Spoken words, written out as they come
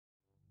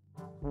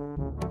Where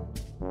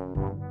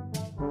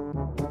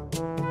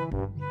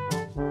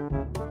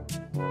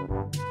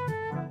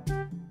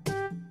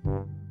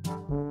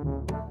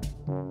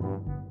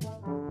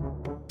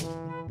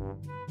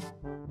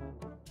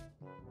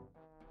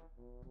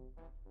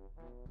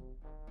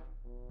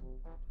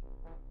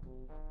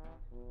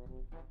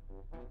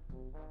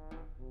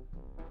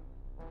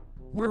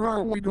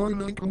are we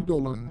going, Uncle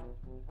Dolan?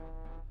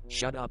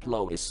 Shut up,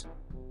 Lois.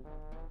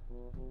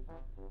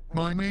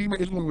 My name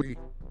is Louis.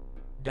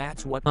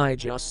 That's what I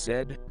just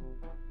said.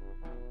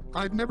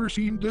 I've never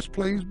seen this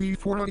place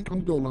before,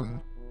 Uncle Dolan.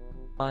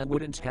 I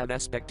wouldn't have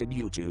expected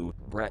you to,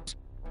 Brett.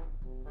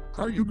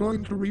 Are you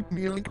going to rape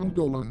me, Uncle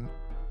Dolan?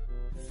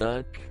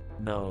 Fuck,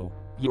 no.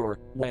 You're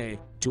way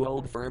too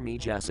old for me,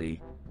 Jesse.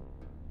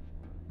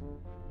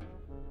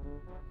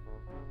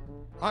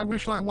 I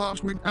wish I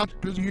was without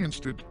busy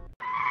instead.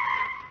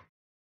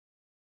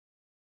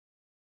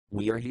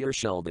 We are here,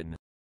 Sheldon.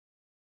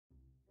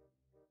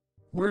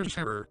 Where's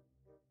Sarah?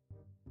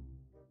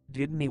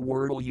 Disney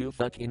World, you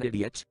fucking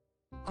idiot.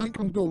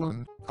 Uncle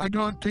Dolan, I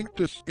don't think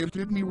this is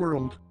Disney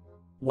World.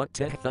 What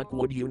the fuck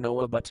would you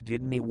know about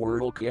Disney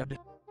World, kid?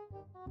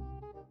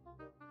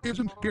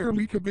 Isn't there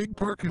like a big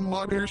parking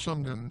lot or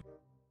something?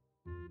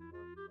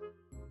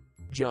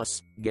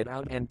 Just get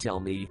out and tell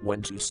me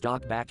when to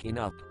stop backing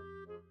up.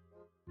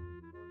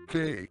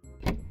 Okay,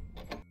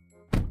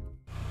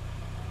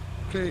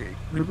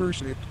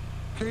 reverse it.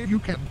 Okay, you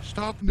can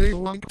stop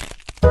now, Uncle.